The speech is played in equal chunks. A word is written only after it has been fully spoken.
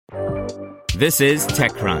This is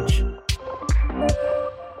TechCrunch.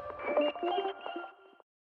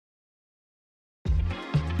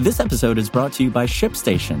 This episode is brought to you by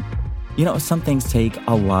ShipStation. You know, some things take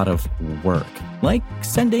a lot of work, like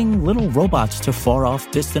sending little robots to far-off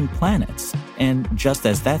distant planets. And just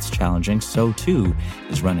as that's challenging, so too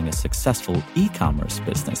is running a successful e-commerce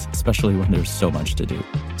business, especially when there's so much to do.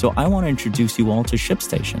 So I want to introduce you all to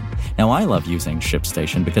ShipStation. Now, I love using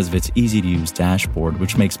ShipStation because of its easy-to-use dashboard,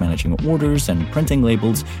 which makes managing orders and printing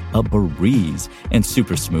labels a breeze and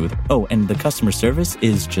super smooth. Oh, and the customer service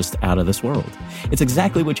is just out of this world. It's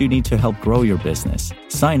exactly what you need to help grow your business.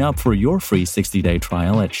 Sign up for your free 60-day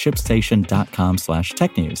trial at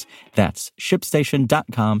shipstation.com/technews. That's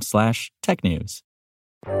shipstation.com/technews.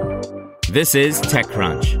 This is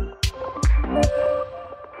TechCrunch.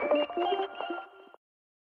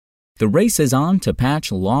 The race is on to patch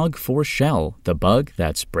Log4Shell, the bug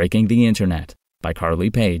that's breaking the internet, by Carly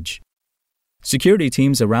Page. Security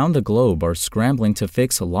teams around the globe are scrambling to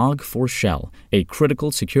fix Log4Shell, a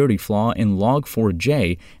critical security flaw in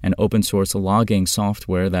Log4j, an open-source logging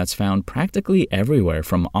software that's found practically everywhere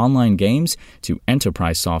from online games to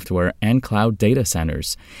enterprise software and cloud data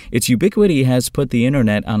centers. Its ubiquity has put the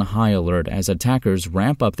internet on high alert as attackers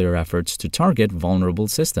ramp up their efforts to target vulnerable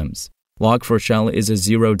systems. Log4Shell is a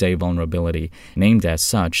zero-day vulnerability, named as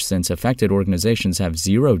such since affected organizations have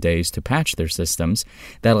 0 days to patch their systems,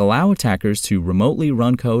 that allow attackers to remotely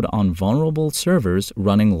run code on vulnerable servers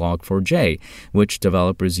running Log4j, which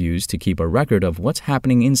developers use to keep a record of what's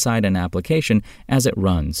happening inside an application as it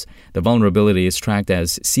runs. The vulnerability is tracked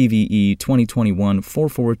as CVE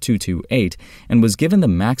 2021-44228 and was given the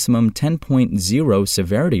maximum 10.0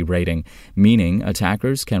 severity rating, meaning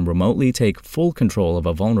attackers can remotely take full control of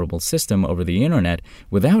a vulnerable system over the internet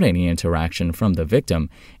without any interaction from the victim,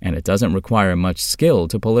 and it doesn't require much skill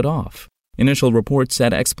to pull it off. Initial reports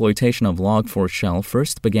said exploitation of Log4Shell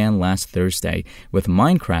first began last Thursday, with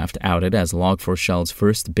Minecraft outed as Log4Shell's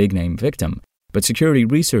first big-name victim. But security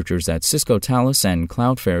researchers at Cisco Talos and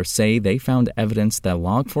Cloudflare say they found evidence that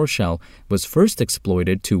Log4Shell was first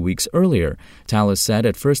exploited 2 weeks earlier. Talos said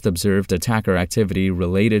it first observed attacker activity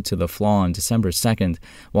related to the flaw on December 2nd,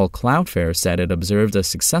 while Cloudflare said it observed a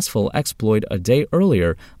successful exploit a day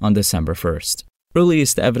earlier on December 1st.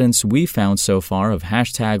 Earliest evidence we found so far of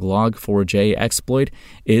 #Log4j exploit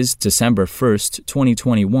is December 1st,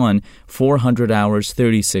 2021, 400 hours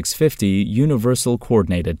 3650 Universal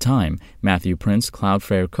Coordinated Time, Matthew Prince,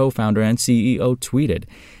 Cloudflare co-founder and CEO, tweeted.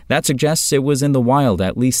 That suggests it was in the wild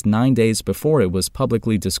at least 9 days before it was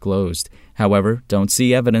publicly disclosed. However, don't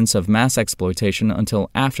see evidence of mass exploitation until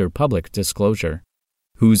after public disclosure.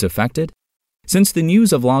 Who's affected? Since the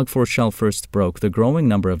news of Log4Shell first broke, the growing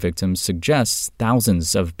number of victims suggests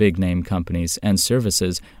thousands of big-name companies and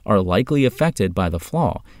services are likely affected by the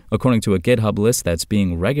flaw. According to a GitHub list that's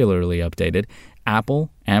being regularly updated,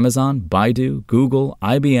 Apple, Amazon, Baidu, Google,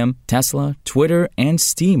 IBM, Tesla, Twitter, and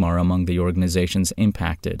Steam are among the organizations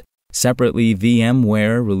impacted. Separately,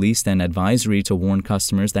 VMware released an advisory to warn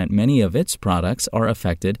customers that many of its products are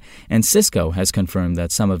affected, and Cisco has confirmed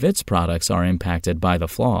that some of its products are impacted by the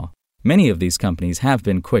flaw. Many of these companies have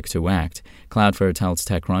been quick to act. Cloudflare tells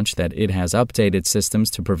TechCrunch that it has updated systems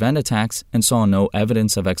to prevent attacks and saw no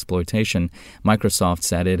evidence of exploitation. Microsoft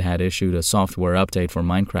said it had issued a software update for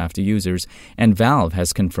Minecraft users, and Valve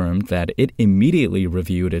has confirmed that it immediately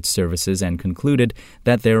reviewed its services and concluded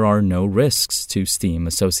that there are no risks to Steam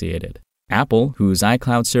associated. Apple, whose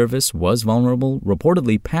iCloud service was vulnerable,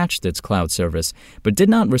 reportedly patched its cloud service, but did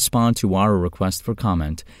not respond to our request for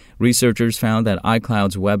comment. Researchers found that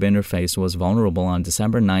iCloud's web interface was vulnerable on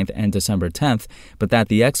December 9th and December 10th, but that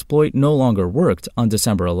the exploit no longer worked on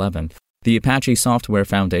December 11th. The Apache Software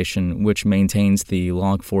Foundation, which maintains the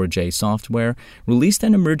Log4j software, released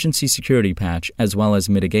an emergency security patch as well as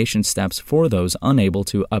mitigation steps for those unable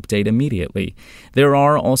to update immediately. There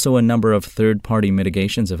are also a number of third-party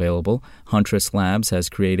mitigations available. Huntress Labs has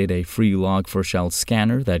created a free Log4Shell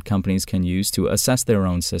scanner that companies can use to assess their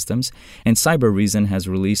own systems, and Cybereason has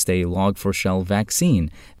released a Log4Shell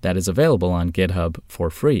vaccine that is available on GitHub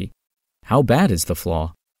for free. How bad is the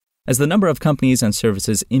flaw? As the number of companies and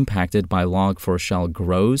services impacted by Log4Shell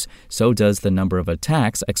grows, so does the number of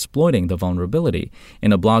attacks exploiting the vulnerability.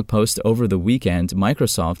 In a blog post over the weekend,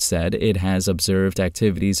 Microsoft said it has observed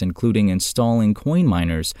activities including installing coin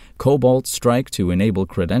miners, Cobalt Strike to enable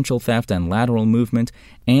credential theft and lateral movement,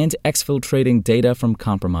 and exfiltrating data from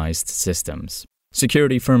compromised systems.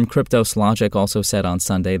 Security firm Cryptos Logic also said on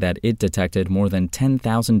Sunday that it detected more than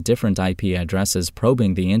 10,000 different IP addresses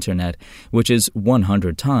probing the internet, which is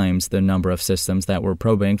 100 times the number of systems that were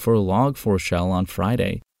probing for Log4Shell on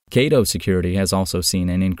Friday. Cato Security has also seen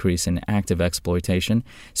an increase in active exploitation.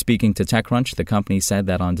 Speaking to TechCrunch, the company said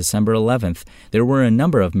that on December 11th, there were a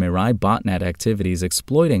number of Mirai botnet activities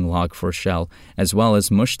exploiting Log4Shell, as well as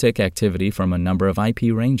mushtick activity from a number of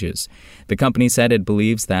IP ranges. The company said it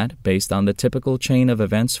believes that, based on the typical chain of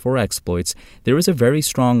events for exploits, there is a very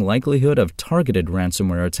strong likelihood of targeted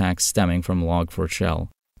ransomware attacks stemming from Log4Shell.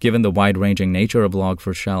 Given the wide-ranging nature of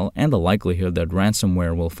Log4Shell and the likelihood that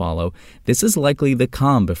ransomware will follow, this is likely the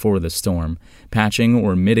calm before the storm. Patching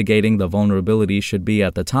or mitigating the vulnerability should be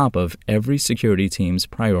at the top of every security team's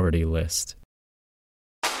priority list.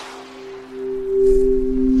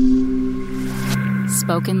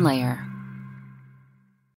 Spoken Layer.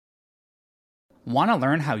 Want to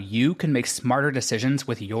learn how you can make smarter decisions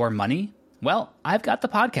with your money? Well, I've got the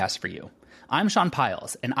podcast for you. I'm Sean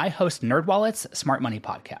Piles, and I host NerdWallet's Smart Money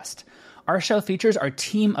Podcast. Our show features our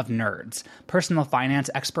team of nerds, personal finance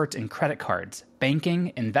experts in credit cards,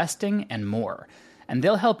 banking, investing, and more. And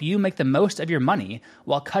they'll help you make the most of your money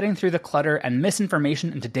while cutting through the clutter and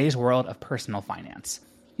misinformation in today's world of personal finance.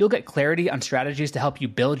 You'll get clarity on strategies to help you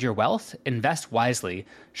build your wealth, invest wisely,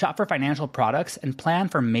 shop for financial products, and plan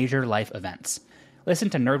for major life events. Listen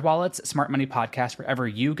to NerdWallet's Smart Money Podcast wherever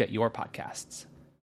you get your podcasts.